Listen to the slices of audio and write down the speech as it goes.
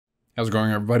How's it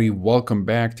going, everybody? Welcome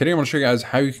back. Today I'm going to show you guys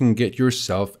how you can get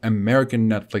yourself American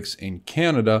Netflix in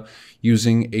Canada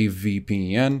using a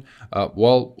VPN.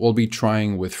 We'll be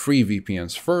trying with free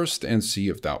VPNs first and see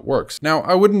if that works. Now,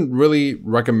 I wouldn't really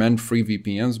recommend free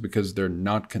VPNs because they're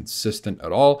not consistent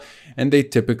at all and they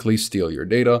typically steal your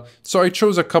data. So I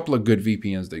chose a couple of good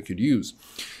VPNs they could use.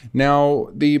 Now,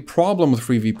 the problem with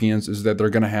free VPNs is that they're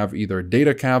going to have either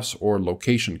data caps or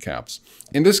location caps.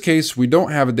 In this case, we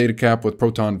don't have a data cap with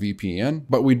Proton VPN,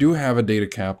 but we do have a data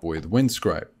cap with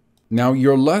Windscribe. Now,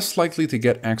 you're less likely to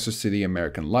get access to the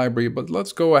American library, but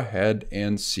let's go ahead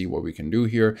and see what we can do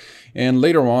here. And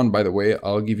later on, by the way,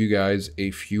 I'll give you guys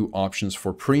a few options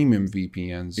for premium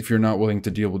VPNs if you're not willing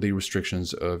to deal with the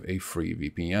restrictions of a free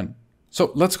VPN.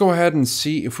 So let's go ahead and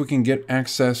see if we can get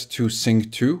access to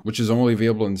Sync 2, which is only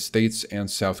available in the States and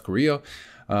South Korea.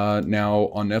 Now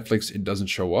on Netflix, it doesn't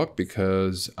show up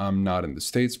because I'm not in the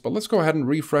States, but let's go ahead and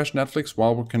refresh Netflix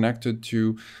while we're connected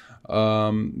to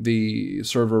the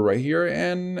server right here.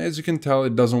 And as you can tell,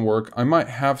 it doesn't work. I might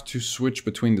have to switch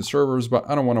between the servers, but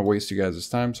I don't want to waste you guys'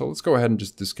 time. So let's go ahead and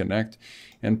just disconnect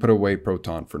and put away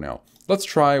Proton for now. Let's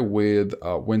try with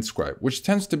Windscribe, which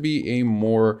tends to be a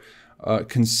more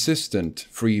consistent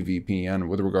free VPN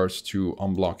with regards to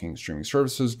unblocking streaming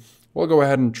services. We'll go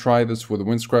ahead and try this with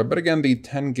Windscribe, but again, the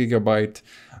 10 gigabyte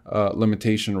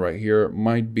limitation right here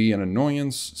might be an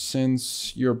annoyance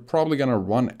since you're probably going to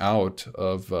run out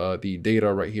of the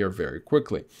data right here very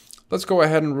quickly. Let's go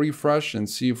ahead and refresh and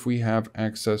see if we have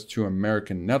access to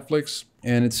American Netflix.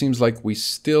 And it seems like we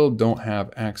still don't have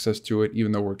access to it,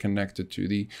 even though we're connected to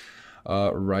the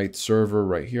right server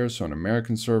right here, so an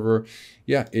American server.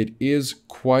 Yeah, it is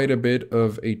quite a bit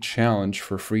of a challenge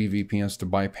for free VPNs to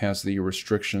bypass the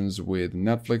restrictions with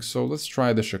Netflix. So let's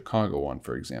try the Chicago one,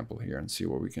 for example, here and see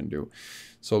what we can do.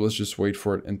 So let's just wait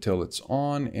for it until it's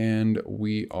on, and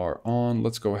we are on.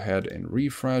 Let's go ahead and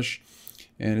refresh.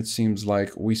 And it seems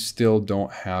like we still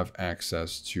don't have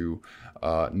access to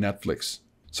Netflix.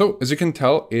 So as you can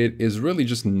tell, it is really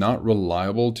just not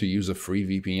reliable to use a free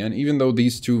VPN. Even though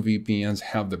these two VPNs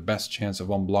have the best chance of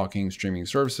unblocking streaming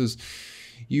services,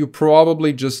 you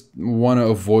probably just want to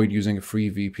avoid using a free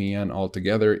VPN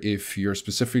altogether if you're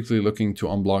specifically looking to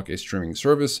unblock a streaming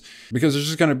service, because it's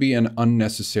just going to be an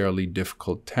unnecessarily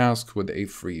difficult task with a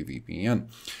free VPN.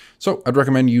 So I'd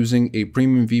recommend using a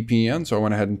premium VPN. So I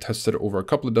went ahead and tested over a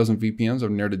couple of dozen VPNs. I've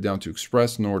narrowed it down to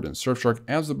Express, Nord, and Surfshark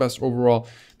as the best overall.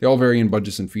 They all vary in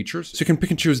budgets and features. So you can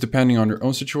pick and choose depending on your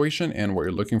own situation and what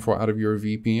you're looking for out of your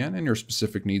VPN and your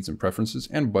specific needs and preferences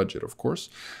and budget, of course.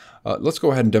 Let's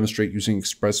go ahead and demonstrate using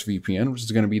ExpressVPN, which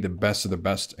is going to be the best of the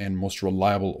best and most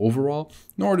reliable overall.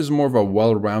 Nord is more of a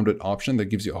well-rounded option that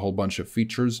gives you a whole bunch of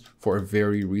features for a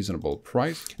very reasonable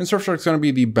price. And Surfshark is going to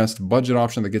be the best budget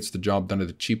option that gets the job done at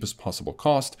the cheapest possible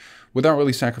cost without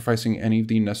really sacrificing any of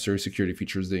the necessary security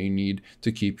features that you need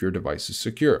to keep your devices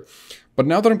secure. But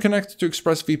now that I'm connected to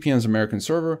ExpressVPN's American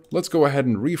server, let's go ahead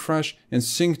and refresh, and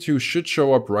Sync 2 should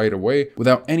show up right away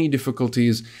without any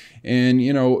difficulties. And,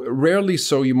 you know, rarely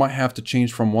so, you might have to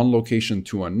change from one location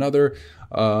to another,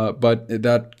 but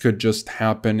that could just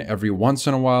happen every once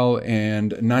in a while.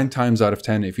 And 9 times out of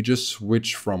 10, if you just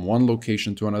switch from one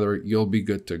location to another, you'll be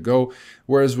good to go.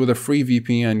 Whereas with a free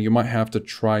VPN, you might have to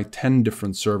try 10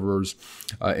 different servers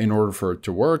in order for it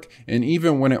to work. And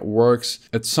even when it works,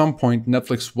 at some point,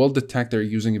 Netflix will detect they're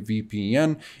using a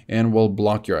VPN and will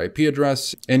block your IP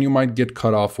address, and you might get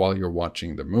cut off while you're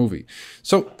watching the movie.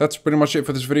 So that's pretty much it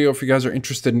for this video. If you guys are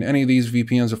interested in any of these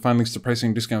VPNs, I'll find links to pricing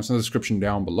and discounts in the description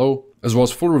down below, as well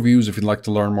as full reviews if you'd like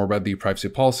to learn more about the privacy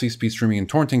policy, speed streaming, and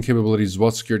torrenting capabilities, as well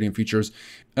as security and features.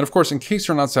 And of course, in case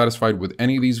you're not satisfied with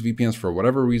any of these VPNs for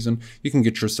whatever reason, you can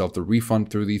get yourself the refund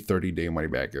through the 30-day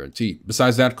money-back guarantee.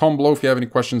 Besides that, comment below if you have any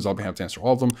questions. I'll be happy to answer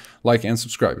all of them. Like and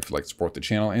subscribe if you'd like to support the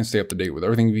channel and stay up to date with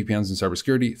everything VPNs and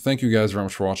cybersecurity. Thank you guys very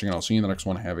much for watching, and I'll see you in the next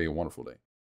one. Have a wonderful day.